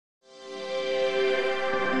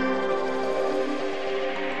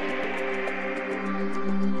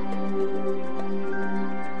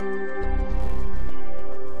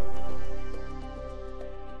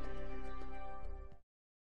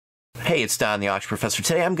Hey, it's Don the Auction Professor.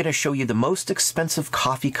 Today I'm going to show you the most expensive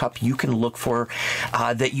coffee cup you can look for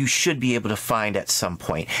that you should be able to find at some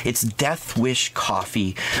point. It's Death Wish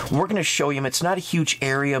Coffee. We're going to show you them. It's not a huge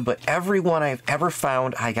area, but every one I've ever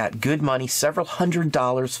found, I got good money, several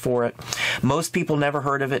 $100s for it. Most people never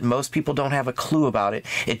heard of it. Most people don't have a clue about it.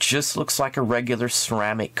 It just looks like a regular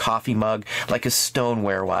ceramic coffee mug, like a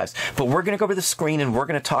stoneware-wise. But we're going to go over the screen and we're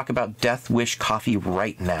going to talk about Death Wish Coffee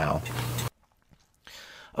right now.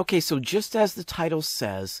 Okay, so just as the title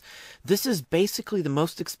says, this is basically the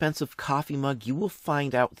most expensive coffee mug you will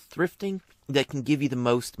find out thrifting that can give you the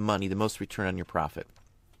most money, the most return on your profit.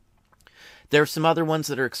 There are some other ones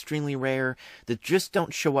that are extremely rare that just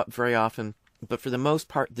don't show up very often, but for the most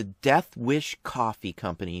part, the Death Wish Coffee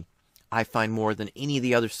Company, I find more than any of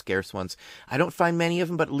the other scarce ones. I don't find many of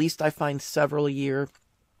them, but at least I find several a year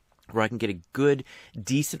where I can get a good,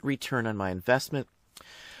 decent return on my investment.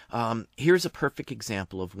 Here's a perfect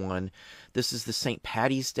example of one. This is the St.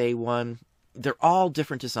 Patty's Day one. They're all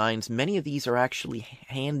different designs. Many of these are actually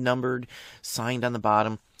hand numbered, signed on the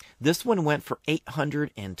bottom. This one went for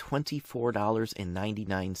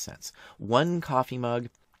 $824.99. One coffee mug.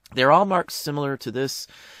 They're all marked similar to this.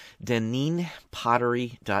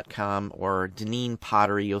 DeninPottery.com or Denin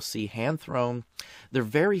Pottery. You'll see hand thrown. They're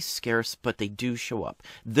very scarce, but they do show up.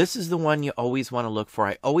 This is the one you always want to look for.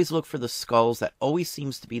 I always look for the skulls. That always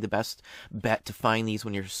seems to be the best bet to find these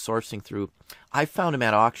when you're sourcing through. I found them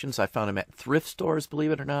at auctions. I found them at thrift stores,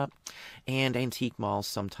 believe it or not, and antique malls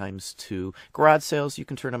sometimes too. Garage sales, you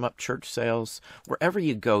can turn them up. Church sales. Wherever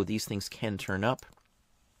you go, these things can turn up.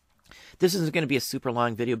 This isn't going to be a super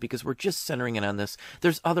long video because we're just centering it on this.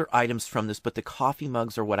 There's other items from this, but the coffee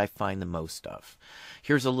mugs are what I find the most of.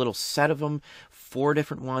 Here's a little set of them, 4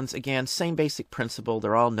 different ones. Again, same basic principle.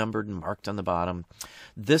 They're all numbered and marked on the bottom.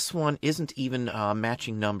 This one isn't even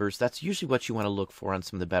matching numbers. That's usually what you want to look for on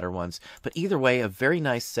some of the better ones. But either way, a very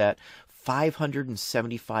nice set.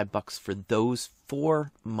 $575 for those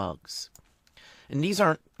 4 mugs. And these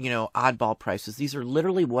aren't, oddball prices. These are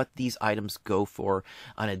literally what these items go for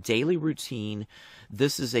on a daily routine.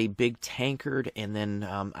 This is a big tankard, and then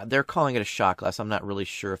they're calling it a shot glass. I'm not really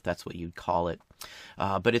sure if that's what you'd call it.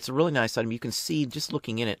 But it's a really nice item. You can see, just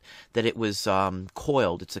looking in it, that it was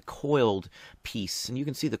coiled. It's a coiled piece, and you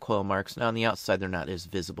can see the coil marks. Now, on the outside, they're not as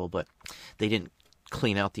visible, but they didn't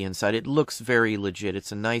clean out the inside. It looks very legit.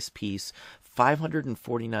 It's a nice piece.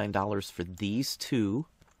 $549 for these 2.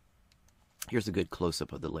 Here's a good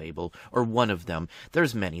close-up of the label, or one of them.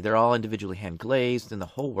 There's many. They're all individually hand-glazed, and the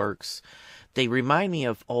whole works. They remind me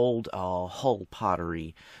of old Hull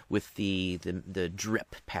pottery with the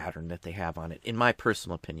drip pattern that they have on it, in my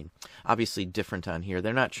personal opinion. Obviously different on here.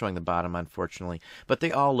 They're not showing the bottom, unfortunately, but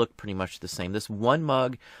they all look pretty much the same. This one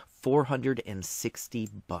mug,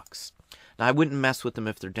 $460. Now, I wouldn't mess with them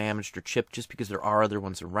if they're damaged or chipped, just because there are other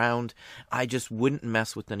ones around. I just wouldn't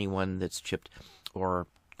mess with anyone that's chipped or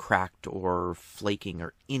cracked or flaking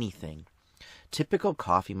or anything. Typical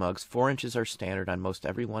coffee mugs, 4 inches are standard on most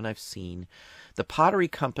every one I've seen. The pottery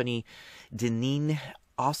company, Denin,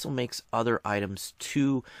 also makes other items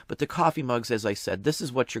too, but the coffee mugs, as I said, this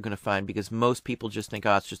is what you're going to find because most people just think,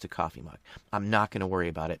 oh, it's just a coffee mug. I'm not going to worry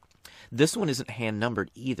about it. This one isn't hand numbered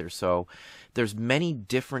either, so there's many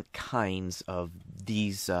different kinds of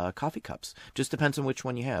these coffee cups. Just depends on which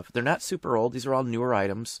one you have. They're not super old. These are all newer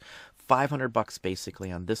items. $500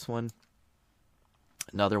 basically on this one.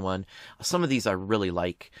 Another one. Some of these I really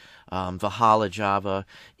like. Valhalla Java.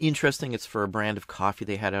 Interesting. It's for a brand of coffee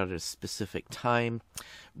they had out at a specific time.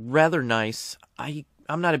 Rather nice.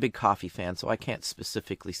 I'm not a big coffee fan, so I can't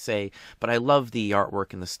specifically say, but I love the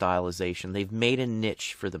artwork and the stylization. They've made a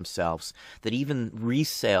niche for themselves that even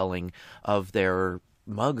reselling of their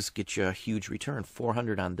mugs gets you a huge return.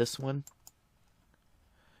 $400 on this one.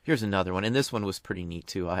 Here's another one, and this one was pretty neat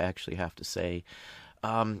too, I actually have to say.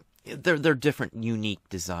 They're different, unique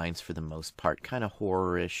designs for the most part, kind of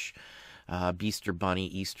horror-ish. Beaster Bunny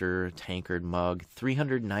Easter tankard mug,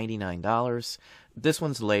 $399. This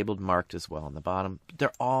one's labeled, marked as well on the bottom.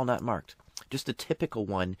 They're all not marked. Just a typical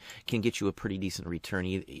one can get you a pretty decent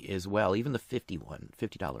return as well, even the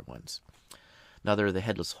 $50 ones. Another, the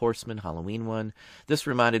Headless Horseman Halloween one. This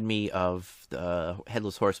reminded me of the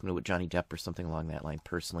Headless Horseman with Johnny Depp or something along that line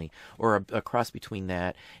personally, or a cross between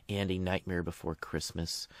that and A Nightmare Before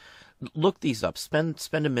Christmas. Look these up. Spend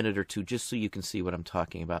a minute or two just so you can see what I'm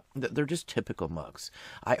talking about. They're just typical mugs.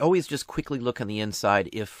 I always just quickly look on the inside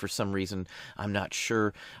if for some reason I'm not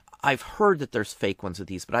sure. I've heard that there's fake ones of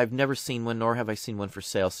these, but I've never seen one, nor have I seen one for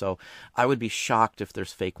sale, so I would be shocked if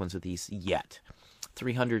there's fake ones of these yet.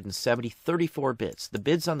 370, 34 bids. The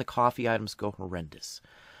bids on the coffee items go horrendous.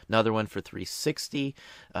 Another one for $3.60.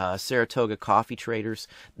 Saratoga Coffee Traders.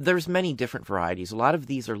 There's many different varieties. A lot of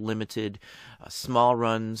these are limited, small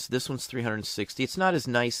runs. This one's $360. It's not as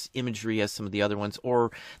nice imagery as some of the other ones,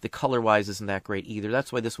 or the color-wise isn't that great either.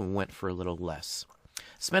 That's why this one went for a little less.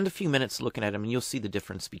 Spend a few minutes looking at them, and you'll see the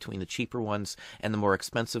difference between the cheaper ones and the more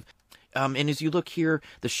expensive. And as you look here,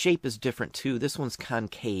 the shape is different too. This one's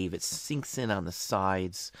concave. It sinks in on the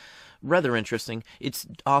sides. Rather interesting. It's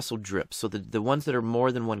also drips, so the ones that are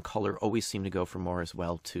more than one color always seem to go for more as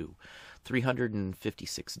well too.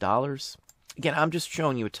 $356. Again, I'm just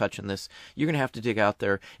showing you a touch on this. You're going to have to dig out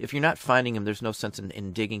there. If you're not finding them, there's no sense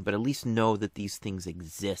in digging, but at least know that these things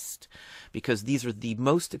exist, because these are the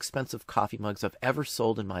most expensive coffee mugs I've ever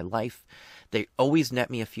sold in my life. They always net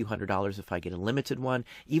me a few $100s if I get a limited one.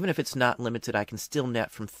 Even if it's not limited, I can still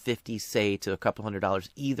net from $50, say, to a couple $100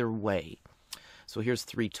 either way. So here's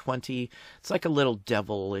 $320. It's like a little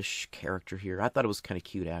devilish character here. I thought it was kind of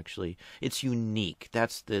cute, actually. It's unique.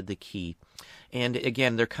 That's the key. And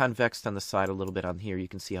again, they're convexed on the side a little bit on here. You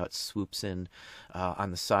can see how it swoops in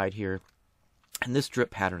on the side here. And this drip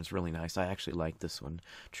pattern is really nice. I actually like this one,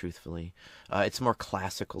 truthfully. It's a more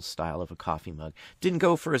classical style of a coffee mug. Didn't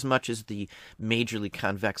go for as much as the majorly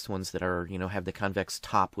convex ones that are, have the convex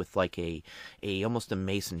top with like almost a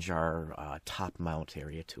mason jar top mount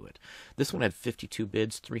area to it. This one had 52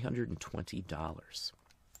 bids, $320.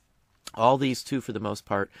 All these, too, for the most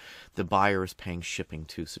part, the buyer is paying shipping,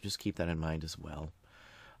 too, so just keep that in mind as well.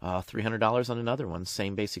 $300 on another one,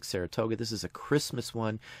 same basic Saratoga. This is a Christmas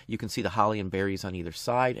one. You can see the holly and berries on either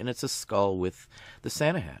side, and it's a skull with the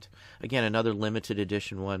Santa hat. Again, another limited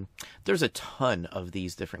edition one. There's a ton of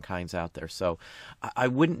these different kinds out there, so I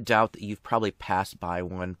wouldn't doubt that you've probably passed by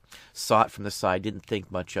one, saw it from the side, didn't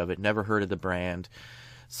think much of it, never heard of the brand.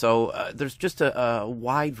 So there's just a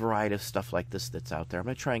wide variety of stuff like this that's out there. I'm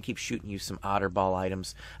going to try and keep shooting you some odderball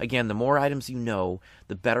items. Again, the more items you know,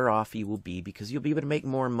 the better off you will be, because you'll be able to make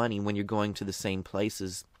more money when you're going to the same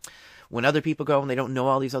places. When other people go and they don't know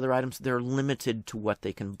all these other items, they're limited to what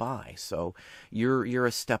they can buy. So you're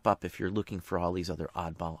a step up if you're looking for all these other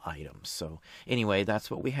oddball items. So anyway, that's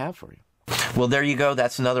what we have for you. Well, there you go.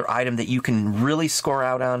 That's another item that you can really score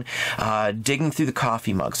out on, digging through the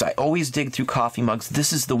coffee mugs. I always dig through coffee mugs.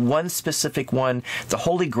 This is the one specific one, the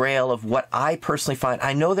holy grail of what I personally find.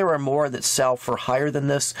 I know there are more that sell for higher than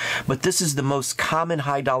this, but this is the most common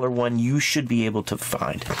high-dollar one you should be able to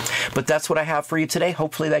find. But that's what I have for you today.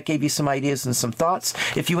 Hopefully that gave you some ideas and some thoughts.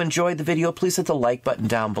 If you enjoyed the video, please hit the like button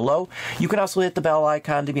down below. You can also hit the bell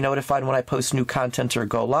icon to be notified when I post new content or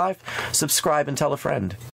go live. Subscribe and tell a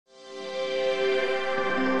friend.